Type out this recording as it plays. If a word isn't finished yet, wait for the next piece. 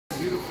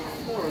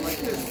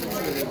is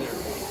situated there.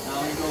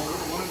 Now, you know,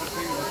 one of the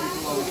things that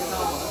people always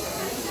tell us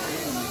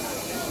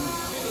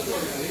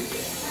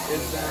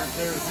is that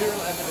there's zero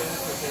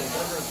evidence that there's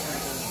ever a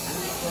temple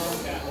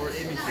or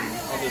anything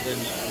other than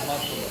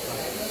Muslim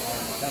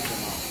temple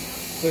now.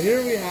 So here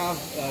we have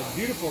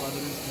beautiful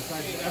evidence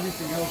besides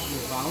everything else we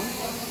found,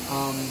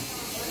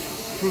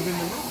 proving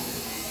the wrong.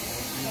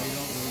 You know, you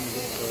don't really need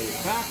to show your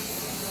facts.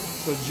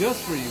 So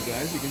just for you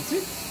guys, you can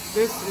see,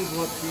 this is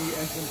what the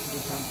entrance to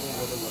the temple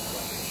would have looked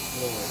like.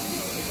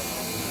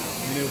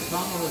 And it was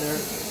found over there.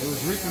 It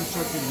was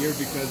reconstructed here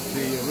because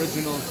the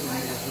original is in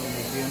the Israel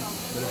Museum,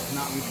 but it's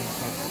not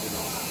reconstructed at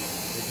all.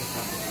 They just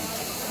have the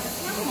piece.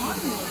 Very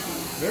modern.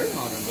 Very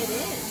modern. It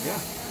is.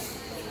 Yeah.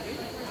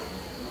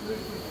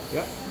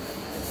 Yeah.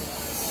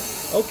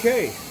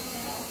 Okay.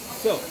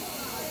 So,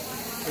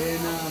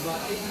 in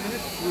about 8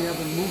 minutes, we have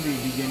a movie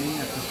beginning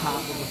at the top.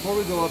 But before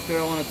we go up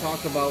there, I want to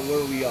talk about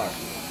where we are.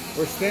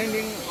 We're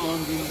standing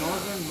on the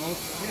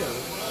northernmost hill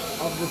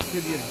of the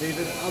city of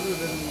David, other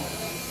than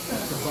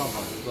that's above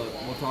us, but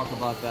we'll talk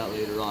about that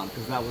later on,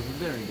 because that wasn't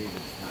there in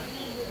David's time.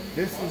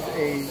 This is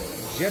a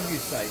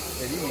Jebusite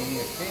city,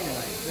 meaning a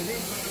Canaanite city,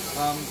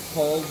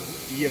 called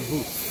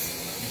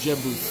Yebus.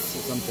 Jebus,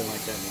 or something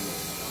like that in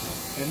English.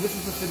 And this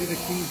is the city that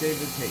King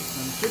David takes.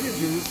 And the city of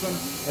Jerusalem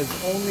has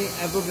only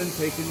ever been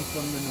taken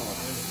from the north.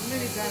 There's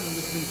many times when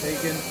it's been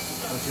taken,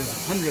 which is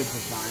hundreds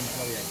of times,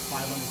 probably like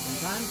 500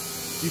 sometimes.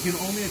 You can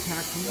only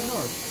attack from the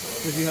north.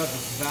 Because you have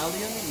this valley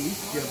on the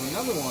east, you have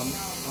another one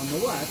on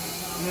the west,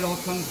 and it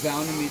all comes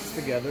down and meets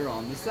together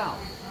on the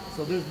south.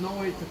 So there's no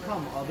way to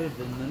come other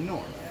than the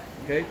north.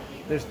 Okay?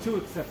 There's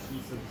two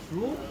exceptions to this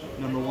rule.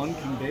 Number one,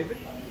 King David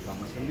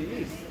comes from the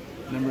east.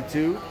 Number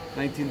two,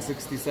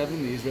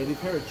 1967, the Israeli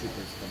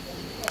paratroopers come from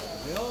the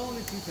east. The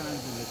only two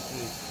times in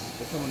history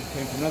that someone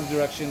came from another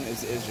direction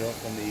is Israel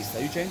from the east.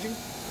 Are you changing?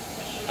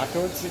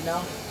 Afterwards,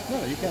 now? No,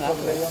 you can After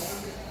the video?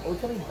 afterwards. Are we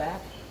coming back?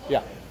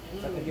 Yeah.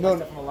 So I can get No. my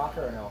stuff from the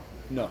locker or no?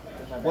 No.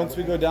 Once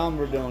we go down,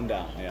 we're going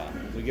down. Yeah.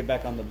 We get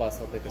back on the bus,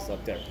 I'll pick us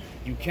up there.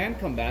 You can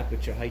come back,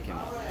 but you're hiking.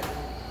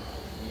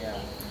 Yeah.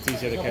 It's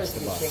easier to No catch place the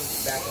to bus.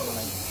 change back into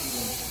my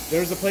seating.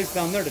 There's a place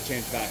down there to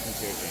change back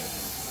into your jeans.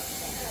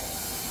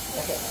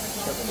 Okay.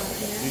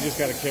 Perfect. You just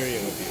got to carry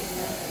it with you.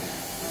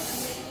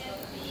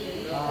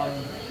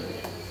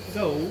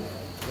 So,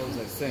 what was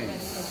I saying?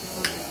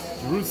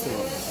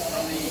 Jerusalem.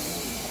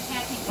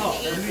 Oh,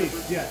 from the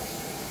east, yes.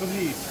 From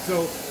the east.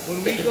 So,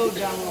 when we go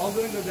down, we're all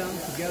going to go down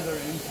together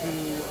into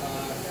the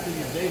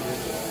city of David.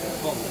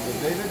 Called the city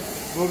of David.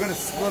 We're going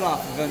to split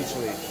off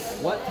eventually.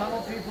 Wet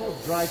tunnel people,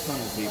 dry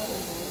tunnel people.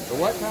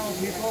 The wet tunnel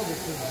people,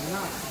 this is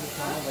not the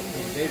tunnel that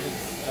King David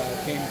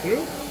came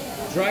through.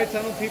 Dry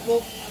tunnel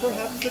people,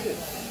 perhaps it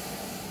is.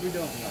 We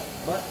don't know.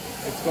 But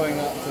it's going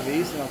up to the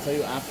east, and I'll tell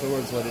you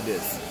afterwards what it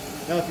is.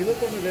 Now, if you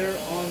look over there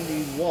on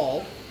the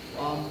wall,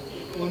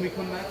 when we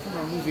come back from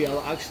our movie,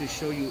 I'll actually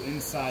show you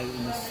inside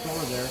in the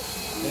store there.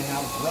 They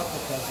have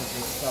replicas of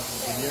this stuff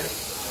over here.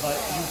 But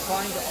you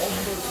find all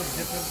sorts of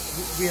different,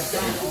 we have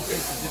found all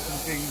sorts of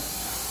different things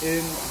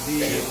in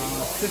the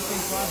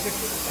sifting project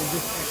and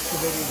just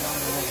excavating down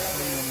the whole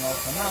thing and all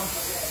come out,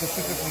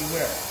 specifically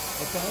where.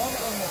 But the one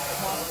on the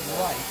top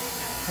right,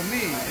 to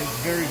me, is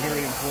very,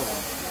 very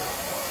important.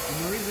 And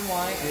the reason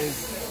why is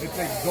it's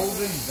a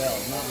golden bell,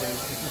 not very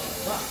specific.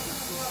 But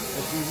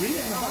if you read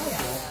in the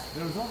Bible,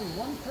 there's only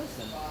one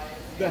person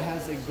that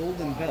has a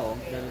golden bell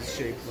that is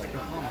shaped like a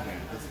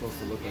pomegranate. It's supposed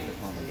to look like a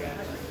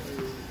pomegranate.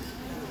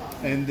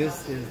 And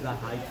this is the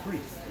high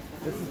priest.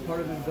 This is part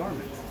of his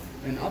garment.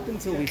 And up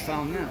until we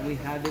found that, we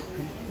had it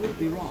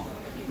completely wrong.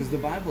 Because the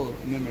Bible,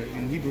 remember,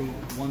 in Hebrew,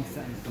 one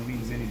sentence can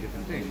mean many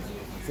different things.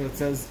 So it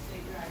says,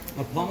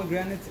 a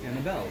pomegranate and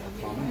a bell,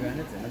 a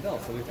pomegranate and a bell.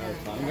 So we thought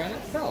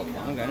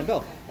pomegranate,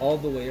 bell, all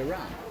the way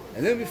around.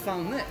 And then we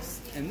found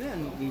this, and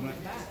then we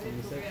went back and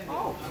we said,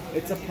 oh,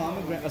 it's a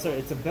pomegranate,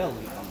 it's a bell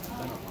in a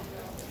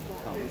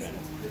pomegranate.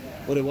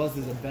 What it was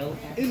is a bell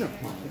in a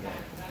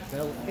pomegranate.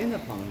 Bell in a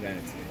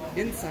pomegranate.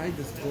 Inside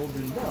this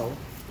golden bell,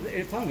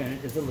 a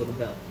pomegranate is a little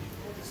bell.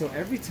 So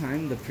every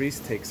time the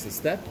priest takes a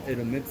step, it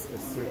emits a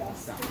certain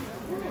sound.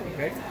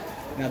 Okay?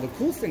 Now the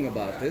cool thing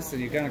about this,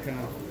 and you gotta kind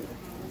of,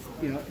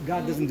 you know,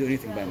 God doesn't do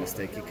anything by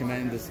mistake. He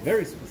commanded this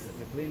very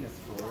specifically, and it's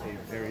for a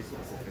very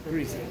specific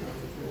reason.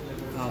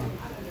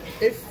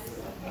 If,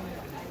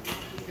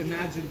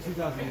 imagine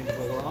 2,000 years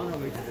ago, we're on our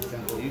way to the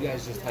temple. You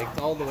guys just hiked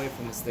all the way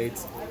from the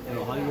States. I don't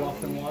know how you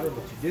walked on water,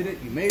 but you did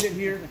it. You made it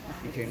here.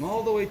 You came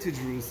all the way to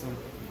Jerusalem.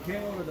 You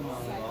came over the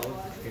Mount of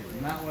Olives. You came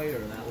from that way or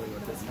that way,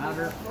 it doesn't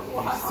matter.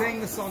 You sang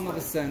the Song of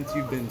Ascent.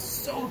 You've been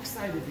so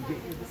excited to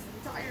get here this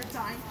entire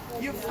time.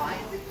 You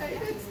finally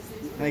made it.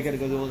 Now you got to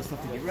go do all this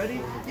stuff to get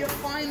ready. You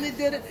finally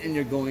did it, and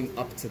you're going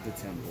up to the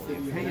temple.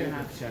 You pay your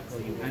half shekel.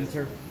 You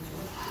enter.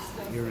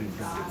 You're in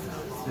God's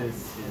house. This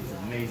is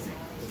amazing.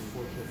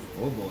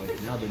 Oh boy,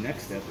 now the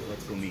next step,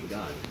 let's go meet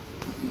God.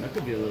 That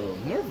could be a little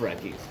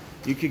nerve-wracking.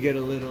 You could get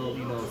a little,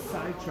 you know,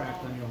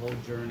 sidetracked on your whole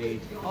journey.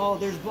 Oh,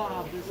 there's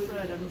Bob, there's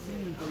Fred, I haven't seen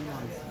him in 3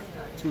 months,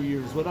 2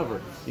 years,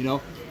 whatever. You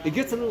know, it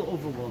gets a little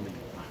overwhelming.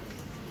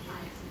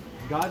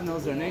 God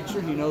knows our nature.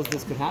 He knows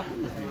this could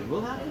happen. It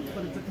will happen,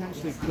 but it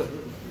potentially could.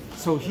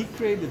 So he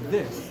created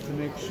this to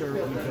make sure we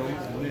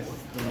don't miss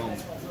the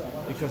moment.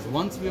 Because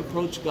once we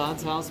approach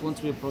God's house,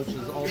 once we approach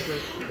his altar,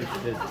 it's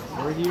business.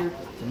 We're here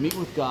to meet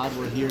with God.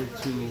 We're here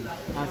to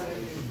ask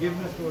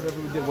forgiveness for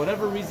whatever we did.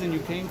 Whatever reason you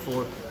came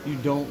for, you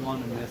don't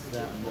want to miss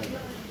that moment.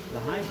 The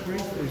high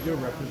priest is your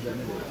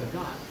representative to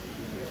God.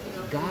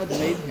 God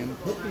made him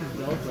put these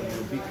bells on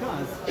you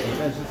because,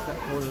 as just that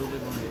for a little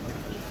bit on the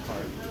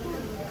part,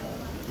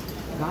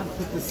 God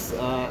put this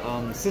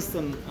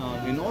system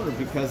in order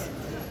because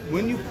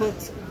when you put,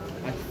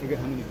 I forget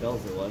how many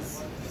bells it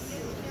was,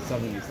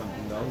 70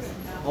 something bells,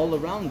 all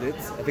around it,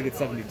 I think it's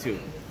 72.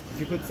 If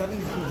you put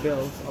 72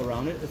 bells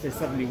around it, let's say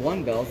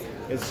 71 bells,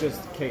 it's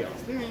just chaos.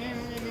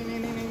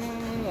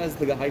 As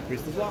the high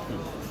priest is walking.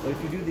 But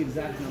if you do the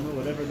exact number,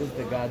 whatever it is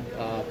that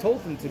God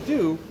told him to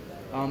do,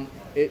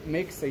 it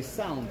makes a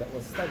sound that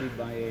was studied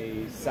by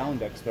a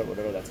sound expert,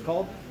 whatever that's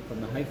called,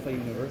 from the Haifa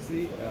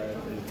University,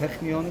 the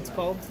Technion it's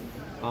called.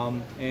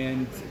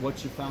 And what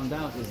she found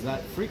out is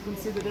that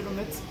frequency that it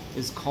emits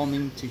is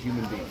calming to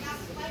human beings.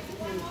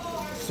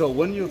 So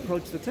when you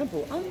approach the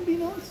temple,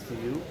 unbeknownst to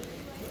you,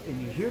 and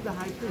you hear the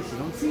high priest, you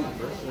don't see him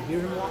first, you hear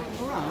him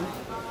walking around,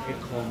 it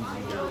calms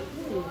you down.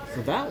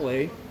 So that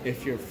way,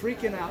 if you're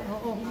freaking out,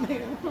 oh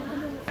man,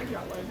 I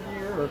got one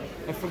here, or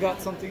I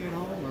forgot something at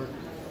home, or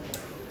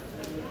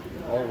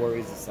all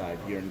worries aside,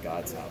 you're in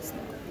God's house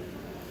now.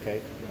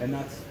 Okay? And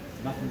that's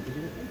nothing to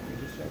do with anything,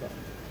 you just showed up.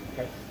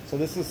 Okay? So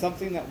this is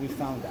something that we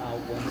found out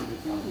once we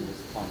found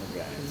this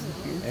pomegranate.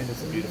 And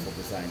it's a beautiful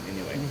design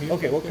anyway.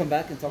 Okay, we'll come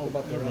back and talk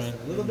about the rest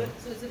in a little bit.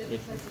 So is it a good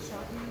place to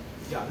shop?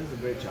 Yeah, this is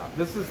a great shop.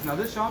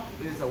 This shop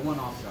is a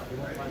one-off shop. You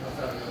won't find this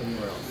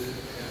anywhere else.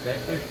 Okay?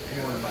 If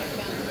you want to buy it.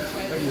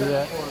 Do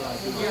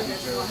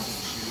that.